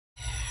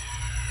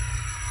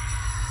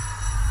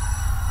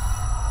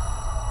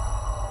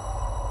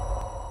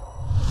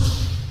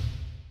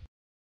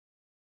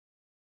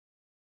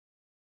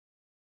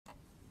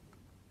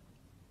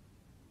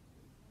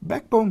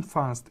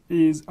BackboneFast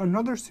is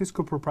another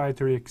Cisco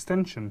proprietary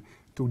extension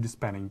to the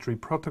spanning tree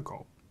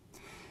protocol.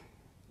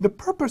 The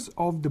purpose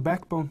of the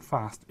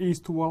BackboneFast is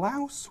to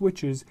allow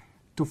switches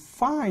to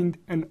find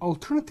an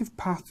alternative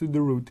path to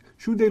the root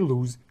should they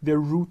lose their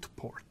root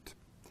port.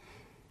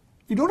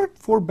 In order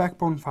for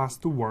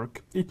BackboneFast to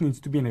work, it needs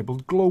to be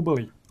enabled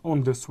globally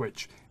on the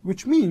switch,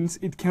 which means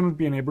it cannot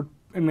be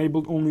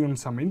enabled only on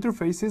some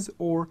interfaces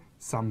or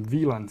some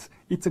VLANs.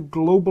 It's a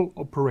global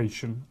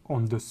operation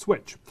on the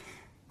switch.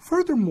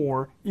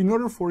 Furthermore, in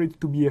order for it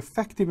to be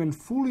effective and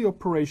fully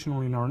operational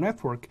in our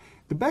network,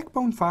 the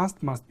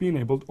BackboneFast must be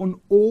enabled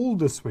on all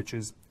the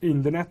switches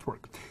in the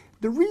network.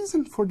 The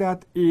reason for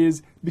that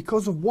is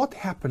because of what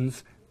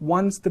happens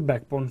once the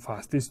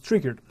BackboneFast is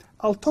triggered.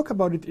 I'll talk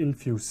about it in a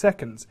few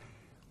seconds.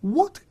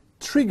 What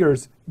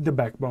triggers the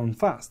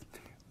BackboneFast?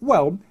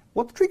 Well,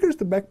 what triggers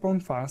the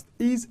BackboneFast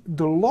is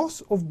the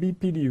loss of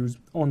BPDUs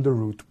on the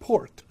root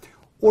port.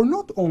 Or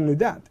not only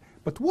that,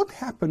 but what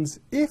happens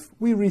if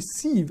we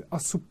receive a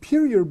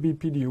superior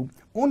BPDU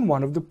on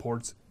one of the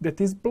ports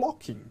that is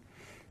blocking?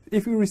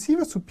 If we receive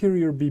a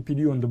superior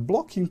BPDU on the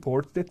blocking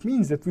port, that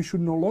means that we should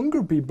no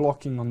longer be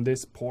blocking on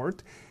this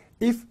port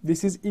if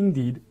this is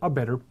indeed a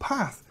better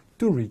path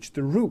to reach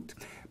the root.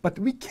 But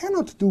we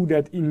cannot do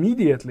that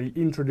immediately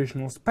in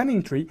traditional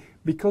spanning tree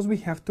because we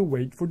have to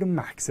wait for the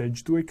max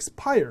edge to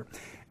expire.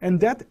 And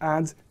that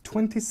adds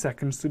 20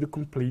 seconds to the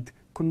complete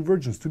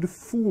convergence, to the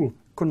full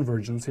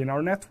convergence in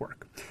our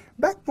network.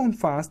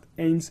 BackboneFast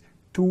aims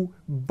to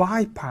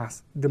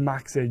bypass the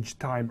max edge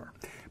timer.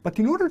 But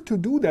in order to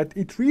do that,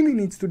 it really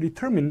needs to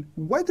determine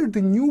whether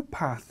the new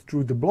path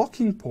through the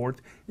blocking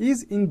port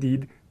is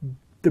indeed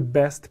the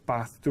best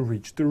path to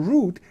reach the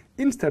root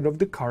instead of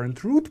the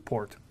current root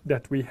port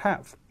that we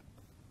have.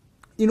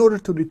 In order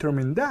to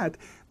determine that,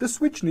 the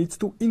switch needs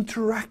to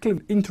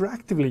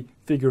interactively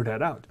figure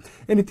that out.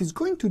 And it is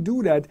going to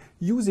do that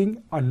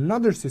using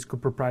another Cisco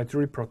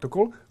proprietary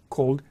protocol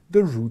called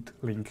the root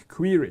link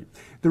query.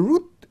 The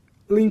root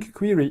link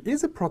query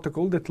is a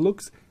protocol that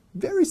looks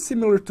very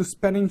similar to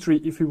spanning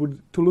tree if we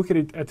would to look at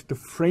it at the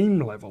frame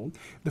level.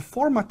 The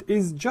format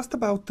is just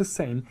about the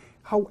same.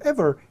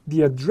 However,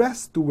 the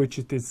address to which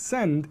it is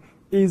sent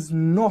is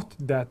not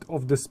that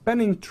of the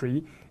spanning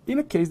tree. In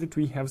a case that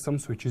we have some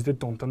switches that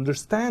don't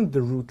understand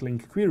the root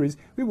link queries,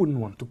 we wouldn't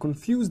want to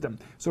confuse them.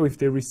 So if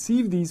they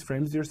receive these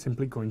frames, they're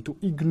simply going to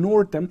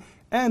ignore them,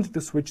 and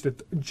the switch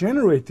that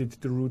generated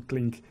the root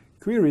link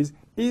queries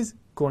is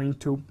going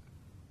to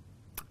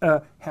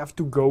have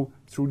to go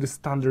through the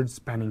standard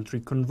spanning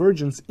tree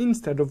convergence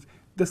instead of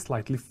the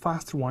slightly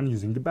faster one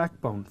using the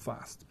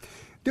BackboneFast.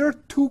 There are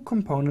two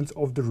components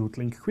of the root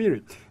link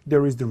query.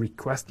 There is the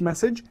request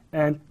message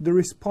and the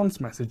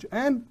response message,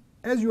 and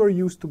as you are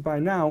used to by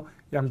now,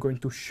 I'm going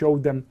to show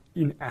them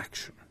in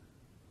action.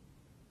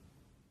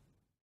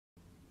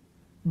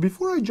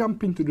 Before I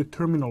jump into the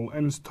terminal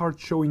and start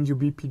showing you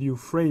BPDU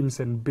frames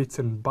and bits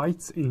and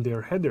bytes in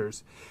their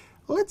headers,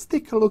 let's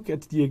take a look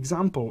at the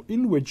example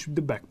in which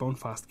the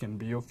BackboneFast can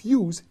be of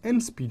use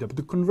and speed up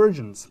the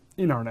convergence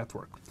in our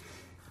network.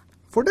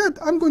 For that,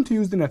 I'm going to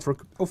use the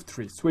network of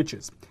 3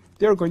 switches.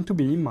 They are going to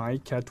be my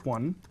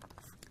Cat1,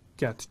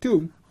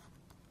 Cat2,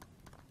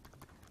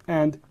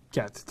 and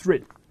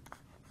Cat3.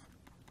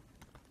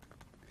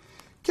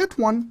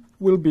 Cat1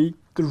 will be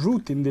the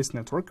root in this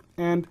network,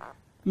 and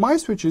my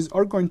switches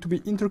are going to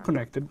be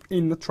interconnected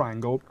in a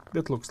triangle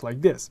that looks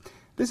like this.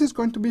 This is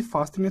going to be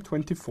Fastnet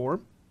 24,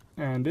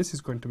 and this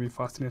is going to be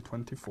Fastnet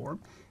 24.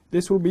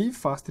 This will be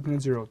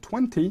Fastnet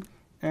 020,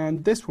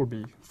 and this will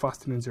be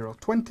Fastnet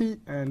 020,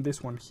 and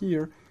this one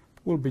here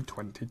will be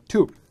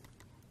 22.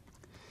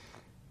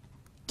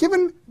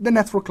 Given the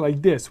network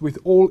like this, with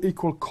all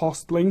equal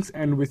cost links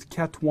and with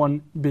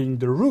Cat1 being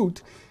the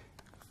root,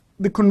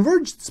 the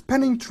converged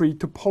spanning tree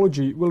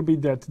topology will be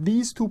that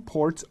these 2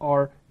 ports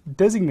are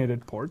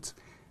designated ports,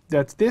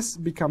 that this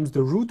becomes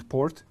the root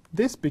port,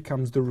 this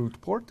becomes the root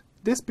port,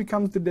 this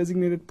becomes the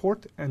designated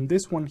port, and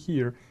this one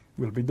here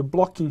will be the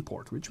blocking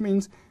port, which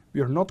means we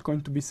are not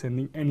going to be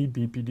sending any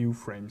BPDU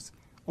frames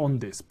on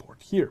this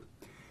port here.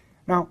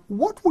 Now,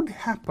 what would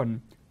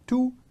happen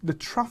to the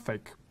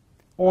traffic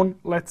on,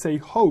 let's say,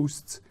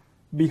 hosts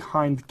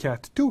behind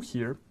Cat2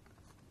 here,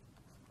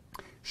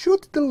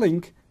 should the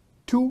link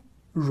to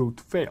root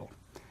fail?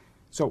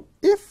 So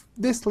if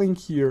this link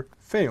here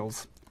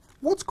fails,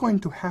 what's going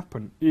to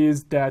happen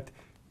is that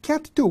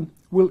Cat2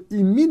 will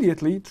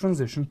immediately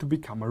transition to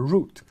become a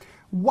root.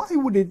 Why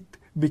would it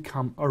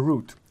become a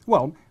root?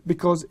 Well,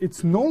 because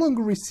it's no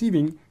longer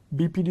receiving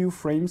BPDU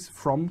frames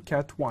from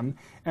Cat1,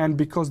 and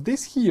because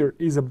this here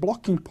is a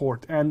blocking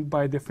port and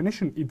by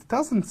definition it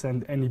doesn't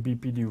send any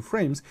BPDU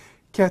frames,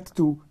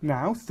 Cat2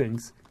 now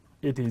thinks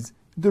it is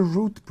the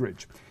root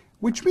bridge,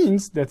 which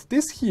means that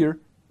this here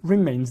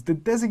remains the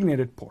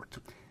designated port.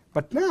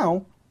 But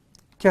now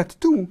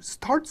Cat2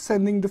 starts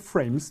sending the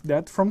frames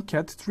that from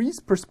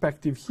Cat3's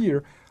perspective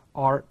here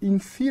are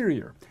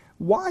inferior.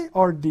 Why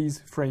are these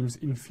frames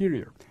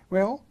inferior?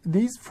 Well,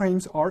 these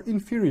frames are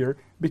inferior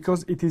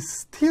because it is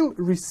still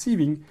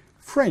receiving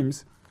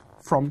frames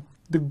from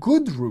the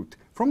good root,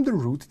 from the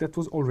route that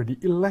was already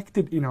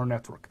elected in our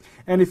network.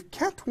 And if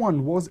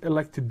cat1 was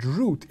elected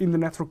root in the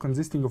network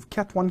consisting of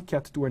cat1,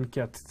 cat2, and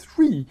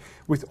cat3,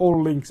 with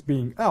all links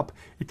being up,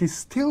 it is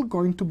still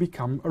going to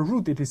become a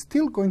root. It is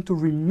still going to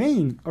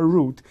remain a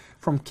root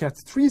from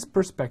cat3's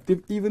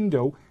perspective, even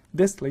though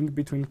this link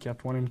between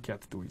cat1 and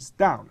cat2 is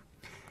down.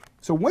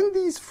 So when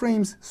these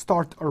frames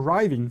start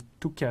arriving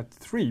to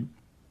cat3,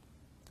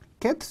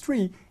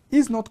 cat3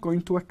 is not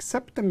going to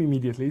accept them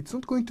immediately. It's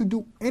not going to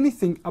do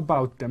anything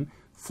about them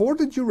for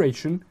the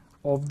duration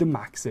of the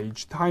max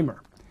age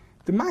timer.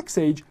 The max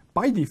age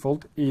by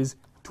default is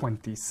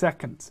 20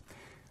 seconds.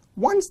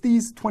 Once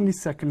these 20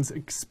 seconds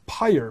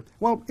expire,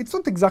 well, it's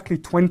not exactly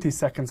 20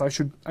 seconds. I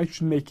should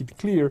make it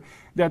clear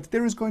that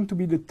there is going to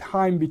be the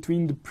time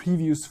between the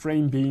previous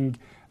frame being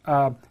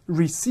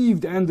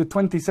received and the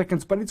 20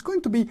 seconds, but it's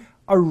going to be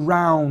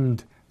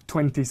around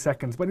 20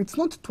 seconds, but it's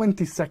not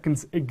 20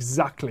 seconds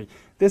exactly.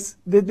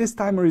 This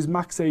timer is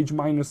max age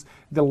minus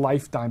the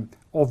lifetime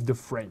of the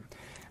frame.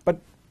 But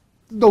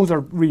those are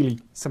really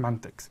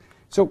semantics.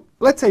 So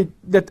let's say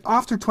that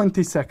after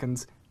 20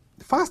 seconds,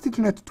 Fast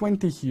Ethernet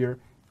 20 here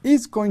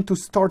is going to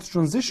start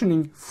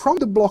transitioning from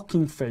the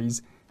blocking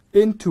phase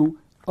into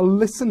a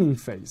listening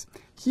phase.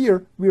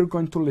 Here we are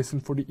going to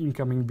listen for the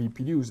incoming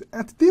BPDUs.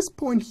 At this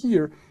point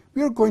here,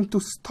 we are going to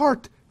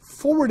start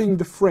forwarding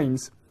the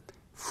frames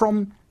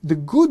from the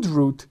good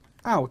route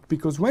out,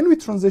 because when we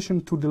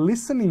transition to the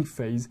listening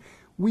phase,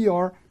 we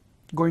are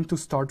going to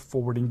start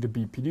forwarding the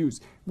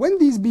BPDUs. When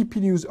these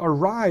BPDUs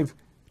arrive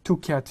to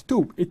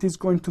cat2, it is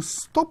going to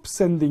stop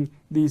sending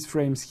these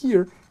frames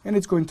here, and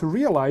it's going to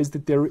realize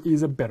that there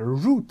is a better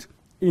route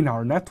in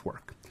our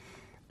network.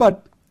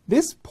 But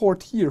this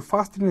port here,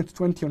 Fast Ethernet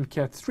 20 on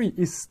cat3,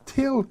 is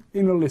still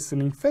in a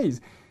listening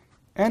phase,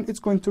 and it's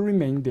going to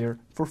remain there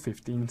for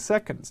 15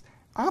 seconds.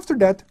 After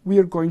that, we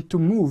are going to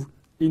move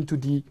into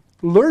the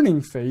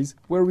learning phase,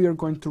 where we are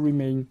going to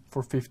remain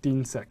for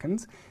 15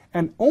 seconds,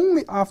 and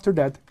only after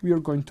that we are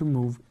going to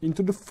move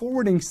into the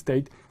forwarding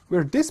state,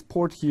 where this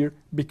port here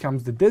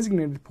becomes the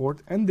designated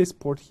port and this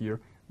port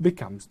here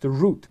becomes the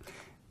root.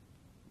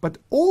 But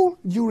all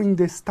during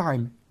this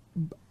time,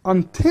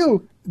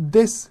 until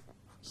this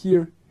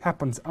here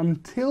happens,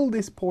 until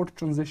this port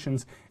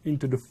transitions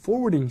into the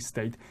forwarding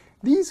state,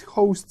 these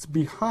hosts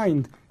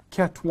behind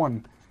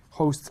cat1,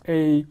 hosts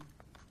A,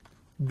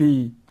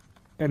 B,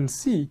 and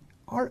C,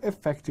 are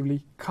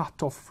effectively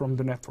cut off from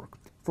the network.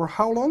 For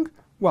how long?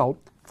 Well,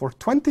 for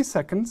 20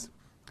 seconds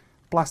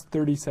plus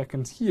 30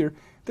 seconds here.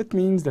 That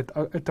means that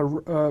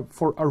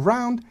for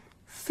around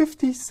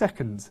 50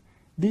 seconds,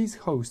 these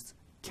hosts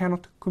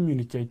cannot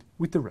communicate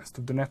with the rest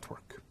of the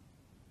network.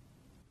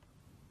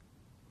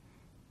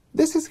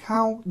 This is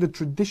how the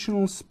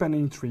traditional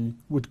spanning tree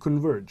would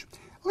converge.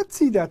 Let's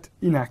see that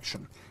in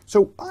action.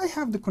 So I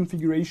have the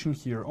configuration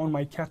here on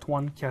my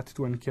cat1,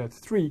 cat2, and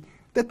cat3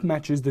 that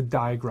matches the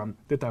diagram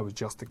that I was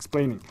just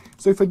explaining.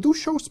 So if I do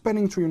show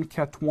spanning tree on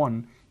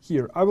cat1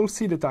 here, I will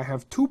see that I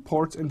have two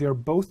ports, and they are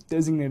both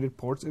designated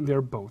ports, and they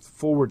are both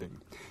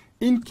forwarding.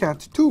 In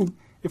cat2,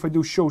 if I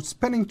do show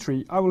spanning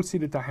tree, I will see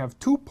that I have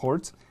two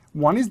ports.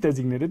 One is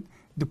designated,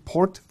 the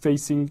port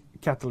facing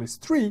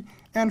catalyst 3,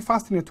 and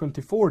Fast Ethernet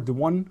 24, the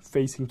one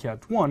facing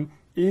cat1,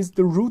 is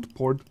the root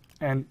port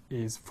and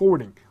is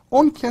forwarding.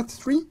 On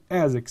cat3,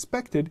 as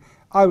expected,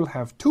 I will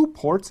have two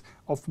ports,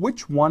 of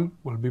which one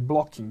will be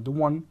blocking, the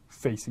one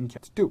facing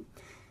cat2.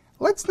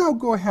 Let's now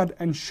go ahead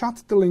and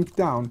shut the link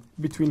down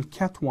between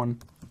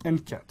cat1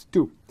 and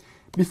cat2.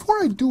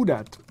 Before I do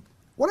that,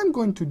 what I'm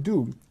going to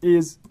do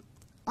is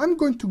I'm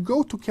going to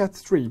go to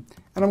cat3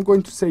 and I'm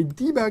going to say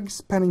debug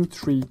spanning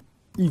tree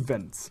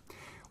events.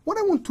 What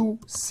I want to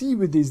see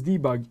with this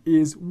debug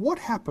is what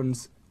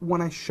happens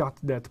when I shut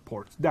that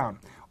port down.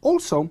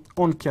 Also,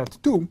 on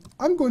cat2,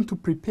 I'm going to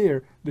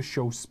prepare the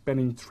show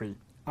spanning tree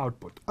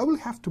output. I will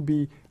have to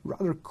be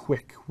rather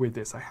quick with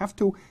this. I have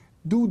to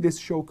do this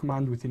show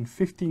command within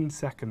 20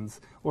 seconds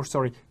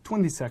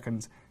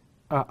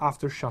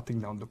after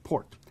shutting down the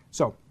port.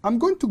 So I'm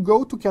going to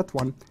go to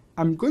cat1,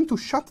 I'm going to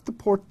shut the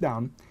port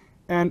down,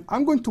 and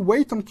I'm going to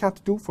wait on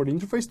cat2 for the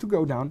interface to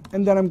go down,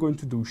 and then I'm going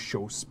to do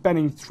show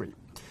spanning tree.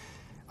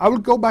 I will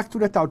go back to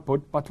that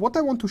output, but what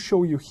I want to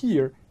show you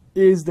here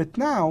is that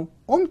now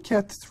on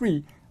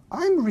cat3,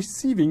 I'm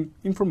receiving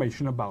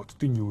information about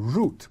the new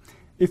route.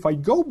 If I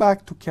go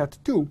back to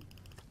cat2,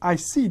 I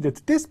see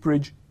that this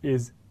bridge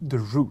is the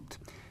root,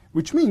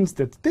 which means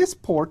that this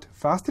port,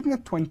 Fast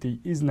Ethernet 20,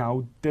 is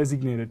now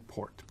designated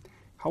port.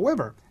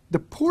 However, the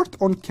port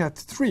on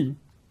cat3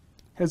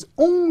 has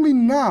only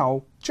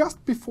now,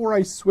 just before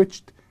I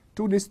switched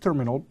to this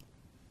terminal,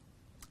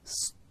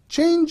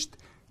 changed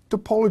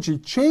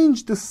topology,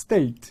 changed the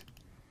state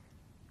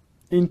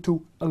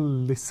into a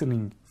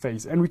listening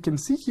phase. And we can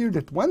see here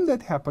that when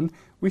that happened,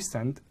 we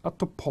sent a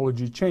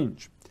topology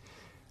change.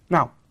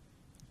 Now,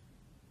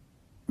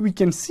 we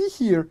can see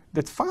here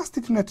that Fast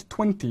Ethernet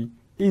 20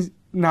 is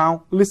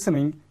now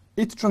listening.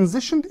 It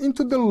transitioned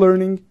into the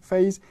learning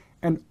phase,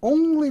 and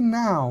only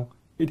now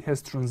it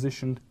has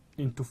transitioned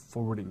into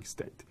forwarding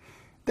state.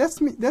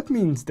 That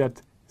means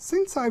that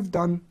since I've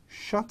done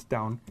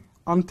shutdown,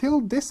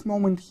 until this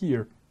moment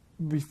here,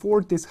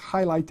 before this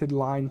highlighted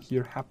line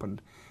here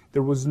happened,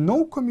 there was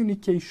no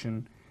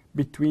communication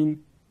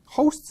between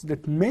hosts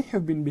that may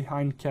have been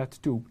behind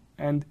Cat2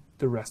 and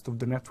the rest of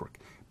the network,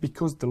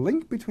 because the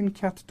link between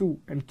Cat2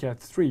 and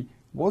Cat3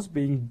 was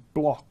being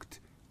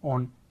blocked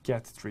on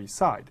Cat3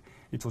 side.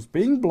 It was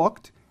being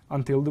blocked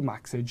until the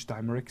max age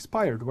timer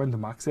expired. When the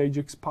max age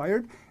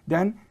expired,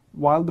 then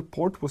while the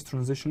port was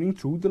transitioning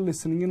through the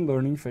listening and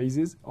learning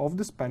phases of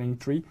the spanning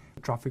tree,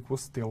 traffic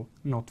was still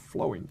not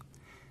flowing.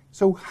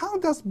 So how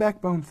does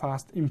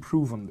BackboneFast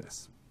improve on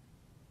this?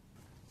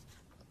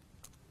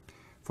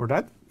 For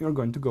that, you're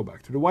going to go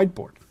back to the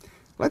whiteboard.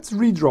 Let's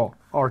redraw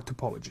our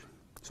topology.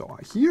 So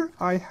here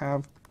I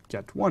have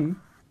Cat1,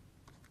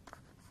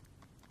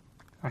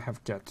 I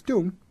have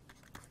Cat2,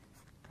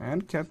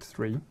 and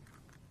Cat3.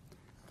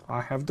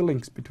 I have the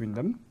links between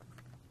them.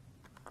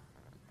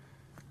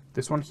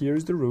 This one here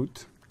is the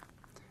root.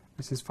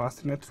 This is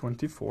FastNet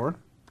 24,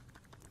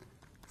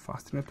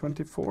 FastNet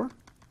 24,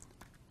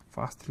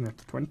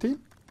 FastNet 20,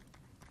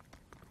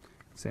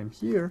 same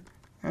here,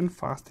 and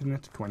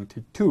FastNet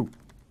 22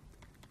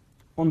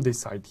 on this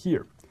side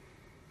here.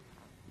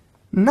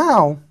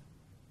 Now,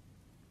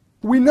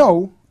 we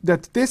know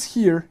that this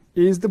here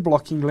is the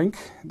blocking link,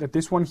 that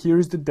this one here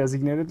is the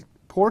designated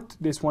port,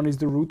 this one is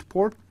the root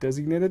port,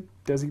 designated,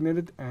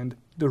 designated, and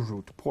the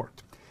root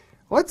port.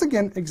 Let's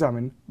again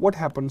examine what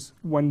happens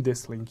when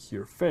this link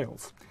here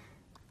fails.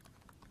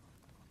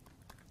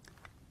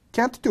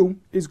 Cat2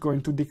 is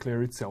going to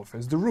declare itself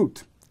as the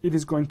root. It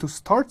is going to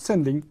start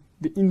sending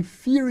the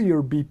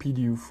inferior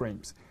BPDU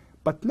frames.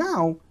 But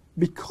now,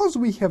 because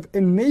we have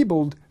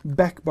enabled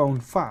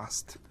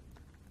BackboneFast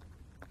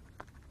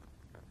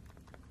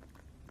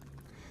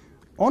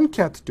on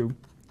Cat2,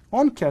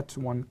 on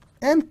Cat1,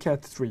 and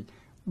Cat3,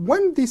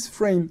 when this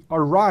frame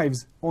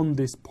arrives on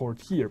this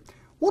port here,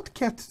 what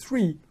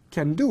Cat3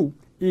 can do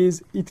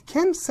is it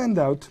can send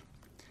out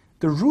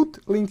the root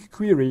link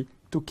query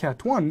to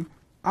Cat1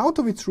 out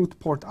of its root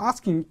port,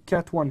 asking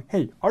Cat1,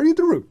 hey, are you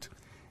the root?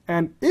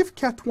 And if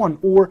Cat1,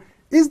 or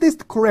is this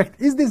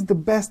correct, is this the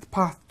best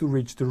path to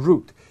reach the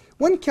root?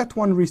 When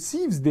Cat1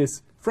 receives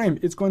this frame,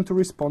 it's going to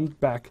respond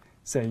back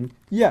saying,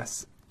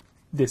 yes,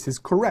 this is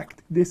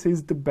correct. This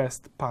is the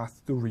best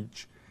path to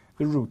reach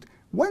the root.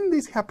 When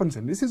this happens,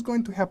 and this is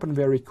going to happen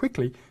very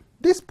quickly,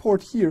 this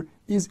port here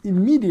is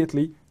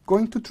immediately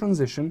going to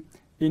transition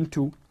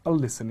into a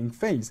listening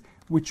phase,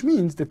 which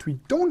means that we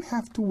don't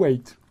have to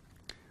wait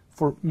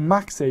for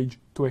max age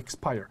to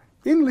expire.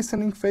 In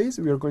listening phase,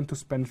 we are going to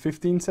spend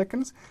 15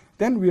 seconds,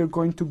 then we are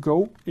going to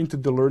go into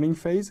the learning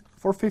phase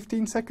for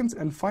 15 seconds,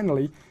 and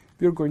finally,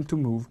 we are going to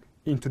move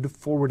into the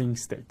forwarding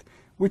state,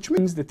 which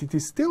means that it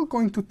is still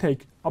going to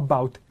take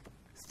about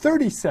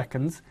 30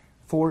 seconds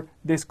for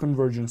this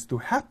convergence to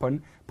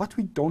happen, but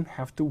we don't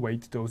have to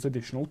wait those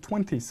additional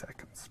 20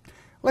 seconds.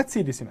 Let's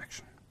see this in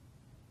action.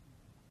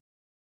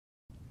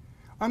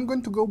 I'm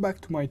going to go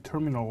back to my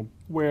terminal,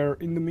 where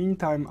in the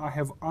meantime I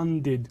have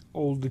undid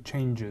all the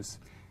changes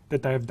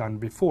that I have done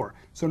before.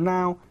 So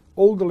now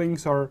all the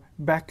links are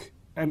back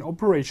and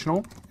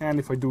operational, and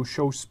if I do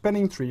show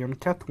spanning tree on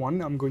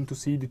Cat1, I'm going to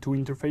see the two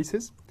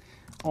interfaces.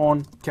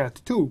 On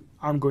Cat2,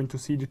 I'm going to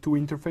see the two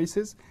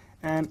interfaces,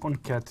 and on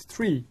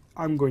Cat3,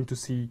 I'm going to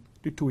see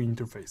the two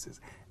interfaces.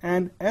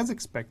 And as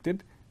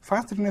expected,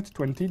 FastNet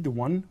 20, the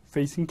one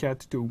facing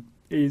Cat2,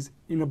 is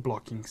in a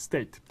blocking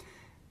state.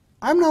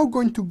 I'm now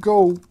going to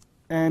go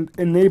and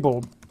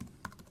enable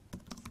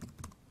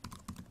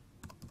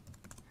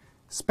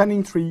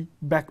spanning tree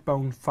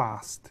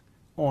BackboneFast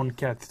on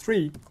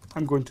Cat3.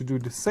 I'm going to do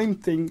the same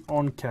thing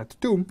on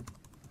Cat2,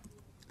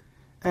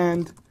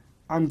 and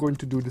I'm going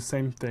to do the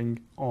same thing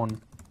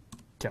on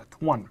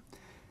Cat1.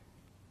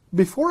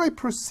 Before I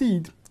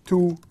proceed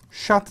to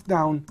shut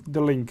down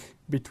the link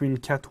between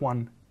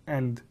Cat1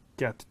 and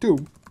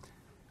Cat2,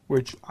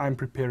 which I'm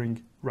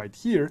preparing right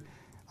here,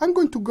 I'm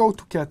going to go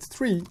to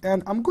Cat3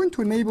 and I'm going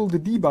to enable the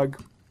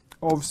debug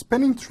of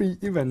spanning tree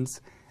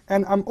events,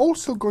 and I'm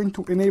also going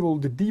to enable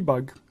the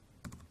debug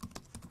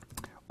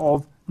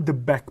of the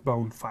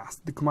BackboneFast.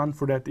 The command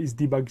for that is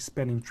debug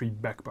spanning tree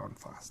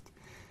BackboneFast.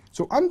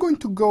 So I'm going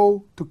to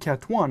go to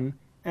Cat1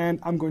 and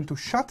I'm going to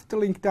shut the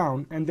link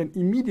down and then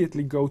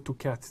immediately go to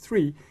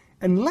Cat3,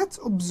 and let's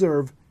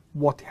observe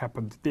what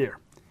happened there.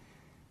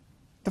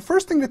 The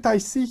first thing that I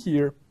see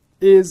here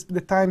is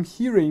that I'm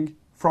hearing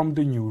from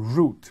the new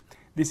root.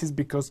 This is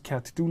because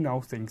Cat2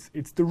 now thinks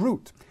it's the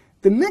root.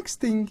 The next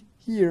thing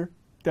here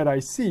that I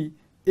see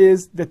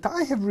is that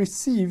I have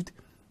received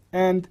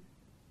an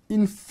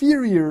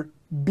inferior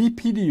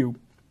BPDU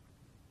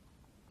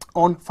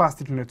on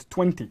FastNet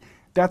 20.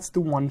 That's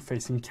the one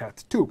facing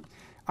Cat2.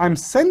 I'm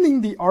sending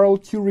the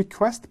RLQ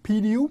request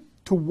PDU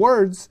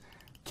towards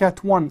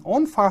Cat1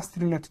 on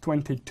FastNet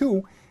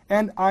 22,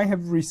 and I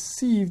have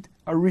received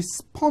a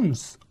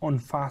response on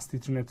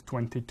FastNet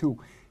 22.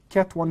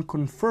 Cat1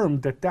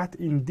 confirmed that that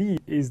indeed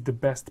is the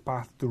best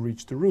path to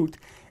reach the root,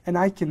 and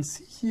I can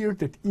see here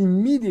that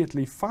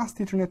immediately Fast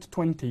Ethernet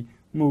 20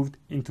 moved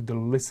into the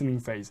listening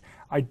phase.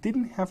 I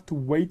didn't have to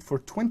wait for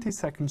 20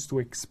 seconds to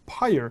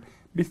expire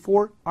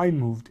before I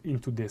moved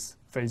into this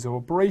phase of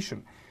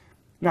operation.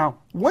 Now,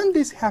 when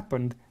this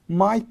happened,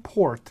 my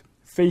port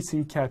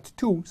facing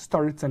Cat2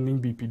 started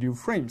sending BPDU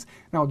frames.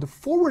 Now, the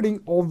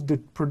forwarding of the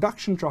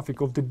production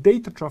traffic, of the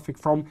data traffic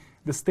from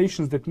the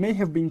stations that may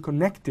have been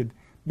connected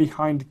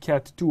behind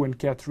Cat2 and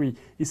Cat3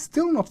 is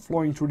still not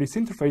flowing through this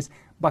interface,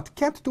 but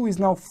Cat2 is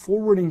now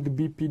forwarding the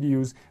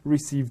BPDUs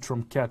received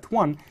from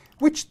Cat1,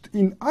 which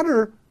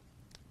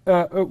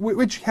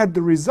had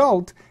the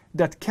result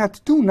that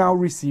Cat2 now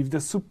received a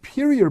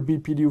superior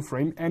BPDU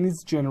frame and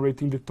is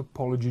generating the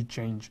topology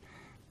change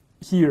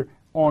here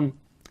on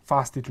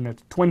Fast Ethernet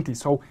 20.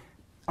 So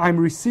I'm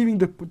receiving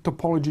the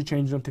topology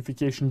change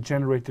notification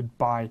generated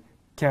by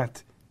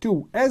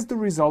Cat2 as the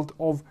result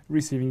of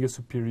receiving a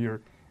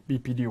superior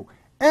BPDU.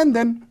 And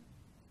then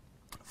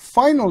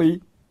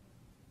finally,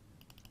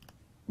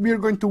 we are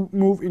going to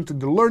move into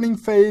the learning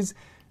phase.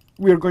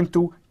 We are going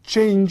to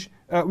change,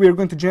 we are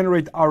going to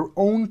generate our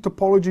own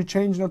topology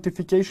change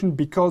notification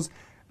because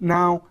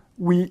now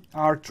we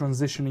are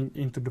transitioning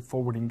into the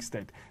forwarding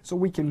state. So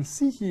we can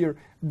see here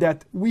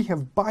that we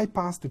have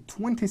bypassed the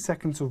 20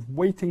 seconds of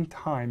waiting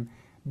time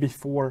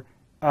before,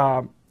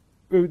 that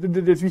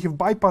we have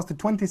bypassed the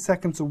 20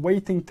 seconds of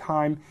waiting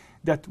time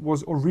that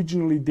was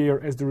originally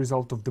there as the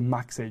result of the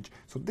max age.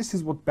 So this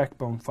is what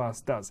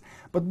BackboneFast does.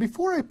 But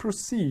before I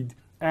proceed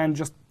and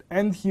just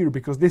end here,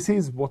 because this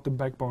is what the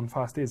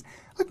BackboneFast is,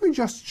 let me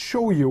just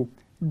show you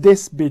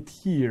this bit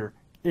here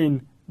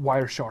in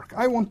Wireshark.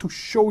 I want to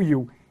show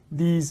you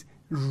these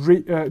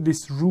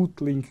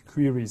root link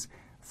queries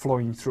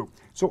flowing through.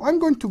 So I'm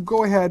going to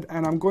go ahead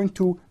and I'm going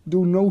to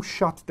do no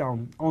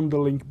shutdown on the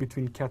link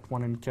between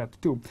Cat1 and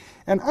Cat2.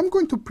 And I'm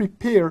going to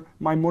prepare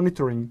my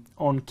monitoring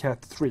on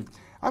Cat3.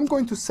 I'm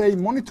going to say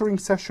monitoring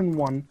session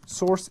 1,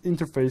 source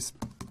interface,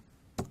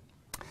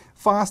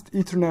 Fast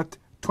Ethernet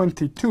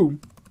 22.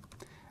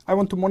 I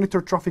want to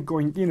monitor traffic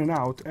going in and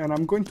out, and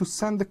I'm going to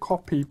send a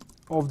copy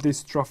of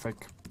this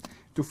traffic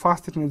to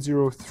Fast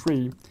Ethernet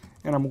 03,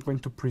 and I'm going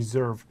to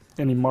preserve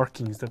any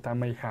markings that I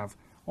may have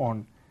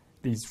on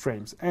these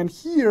frames. And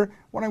here,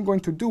 what I'm going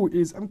to do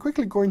is I'm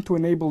quickly going to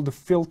enable the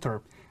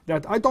filter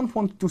that I don't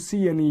want to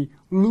see any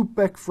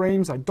loopback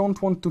frames, I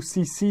don't want to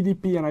see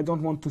CDP, and I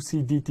don't want to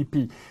see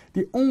DTP.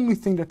 The only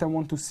thing that I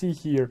want to see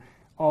here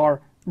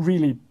are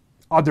really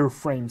other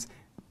frames.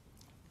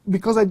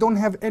 Because I don't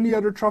have any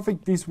other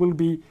traffic, this will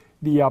be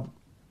the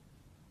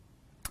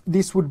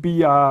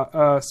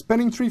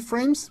spanning tree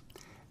frames,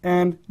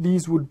 and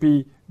these would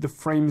be the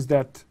frames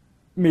that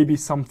may be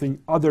something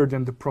other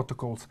than the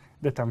protocols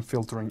that I'm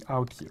filtering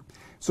out here.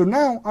 So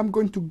now I'm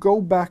going to go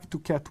back to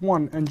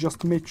Cat1 and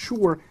just make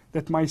sure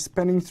that my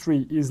spanning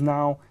tree is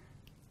now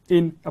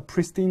in a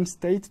pristine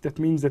state. That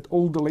means that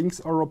all the links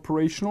are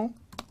operational.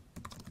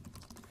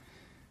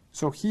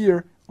 So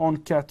here on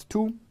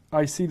Cat2,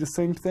 I see the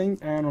same thing,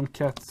 and on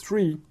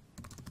Cat3,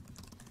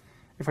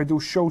 if I do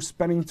show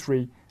spanning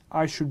tree,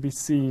 I should be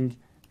seeing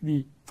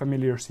the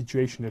familiar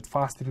situation that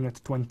Fast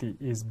Ethernet 20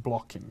 is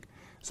blocking.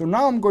 So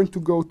now I'm going to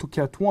go to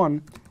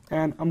Cat1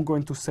 and I'm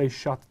going to say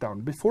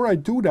shutdown. Before I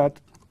do that,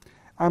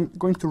 I'm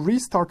going to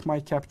restart my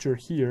capture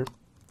here,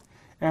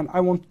 and I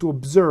want to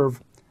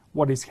observe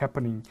what is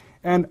happening.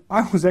 And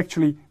I was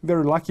actually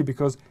very lucky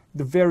because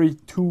the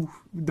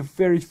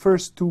very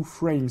first two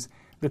frames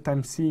that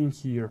I'm seeing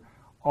here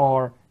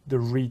are the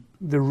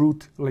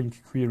root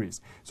link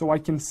queries. So I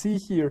can see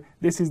here,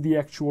 this is the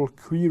actual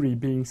query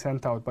being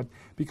sent out, but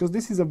because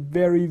this is a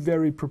very,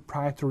 very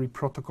proprietary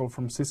protocol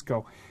from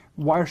Cisco,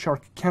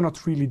 Wireshark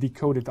cannot really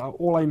decode it.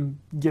 All I'm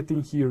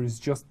getting here is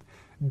just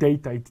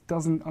data. It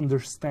doesn't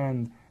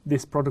understand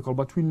this protocol,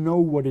 but we know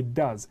what it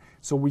does,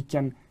 so we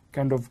can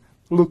kind of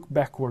look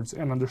backwards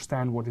and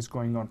understand what is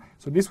going on.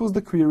 So this was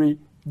the query,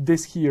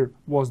 this here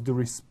was the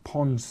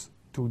response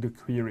to the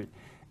query.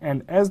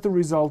 And as the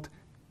result,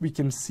 we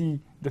can see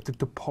that the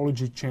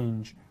topology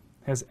change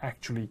has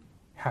actually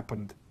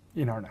happened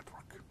in our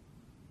network.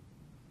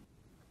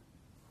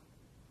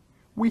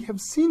 We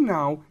have seen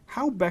now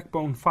how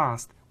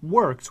BackboneFast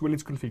works when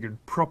it's configured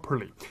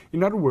properly.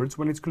 In other words,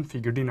 when it's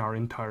configured in our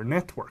entire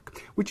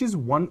network, which is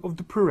one of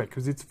the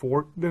prerequisites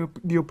for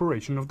the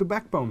operation of the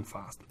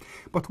BackboneFast.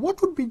 But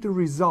what would be the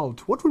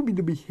result? What would be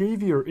the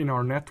behavior in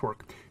our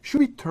network should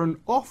we turn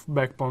off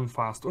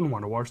BackboneFast on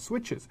one of our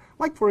switches,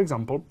 like for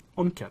example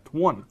on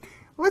Cat1?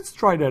 Let's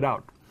try that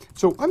out.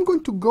 So I'm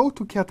going to go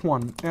to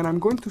Cat1 and I'm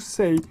going to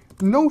say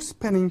no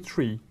spanning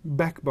tree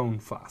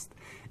BackboneFast.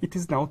 It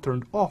is now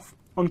turned off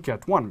on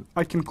Cat1.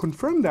 I can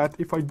confirm that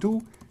if I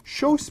do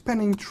show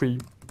spanning tree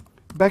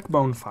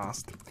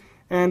BackboneFast,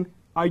 and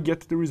I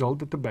get the result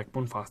that the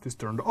BackboneFast is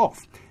turned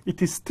off.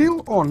 It is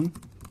still on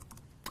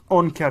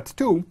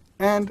Cat2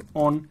 and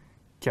on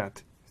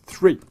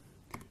Cat3.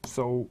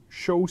 So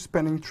show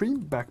spanning tree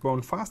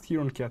BackboneFast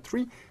here on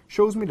Cat3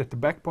 shows me that the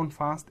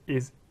BackboneFast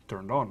is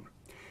turned on.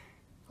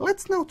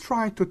 Let's now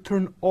try to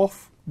turn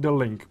off the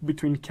link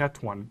between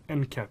Cat1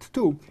 and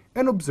Cat2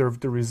 and observe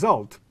the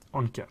result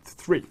on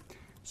Cat3.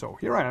 So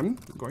here I am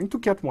going to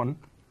Cat1,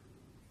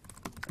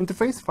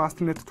 interface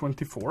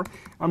fastnet24.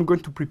 I'm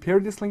going to prepare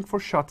this link for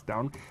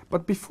shutdown,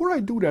 but before I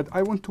do that,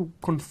 I want to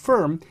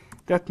confirm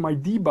that my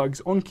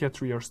debugs on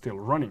Cat3 are still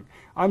running.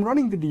 I'm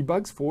running the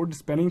debugs for the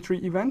spanning tree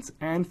events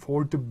and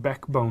for the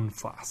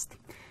BackboneFast.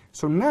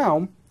 So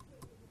now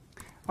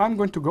I'm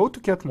going to go to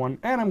Cat1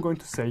 and I'm going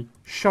to say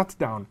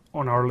shutdown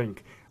on our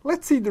link.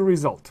 Let's see the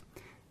result.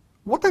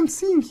 What I'm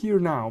seeing here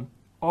now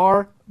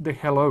are the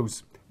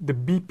hellos, the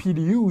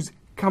BPDUs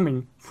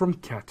coming from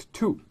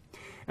Cat2.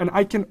 And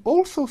I can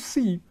also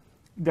see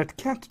that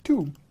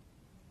Cat3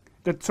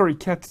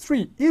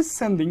 is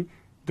sending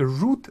the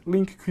root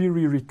link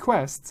query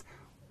requests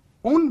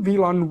on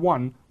VLAN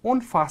 1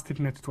 on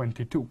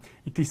FastNet22.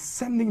 It is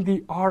sending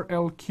the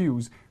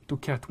RLQs to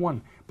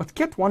Cat1, but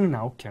Cat1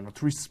 now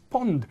cannot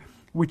respond,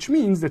 which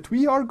means that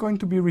we are going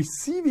to be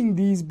receiving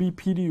these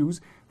BPDUs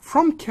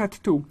from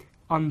Cat2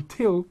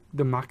 until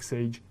the max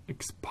age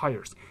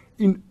expires.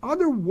 In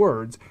other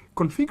words,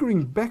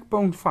 configuring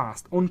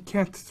BackboneFast on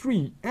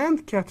Cat3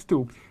 and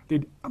Cat2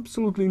 did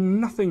absolutely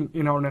nothing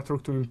in our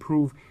network to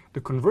improve the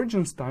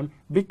convergence time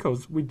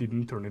because we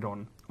didn't turn it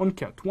on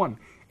Cat1.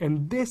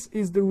 And this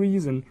is the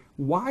reason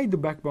why the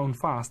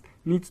BackboneFast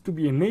needs to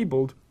be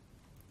enabled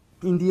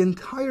in the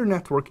entire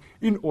network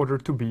in order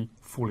to be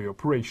fully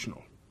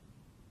operational.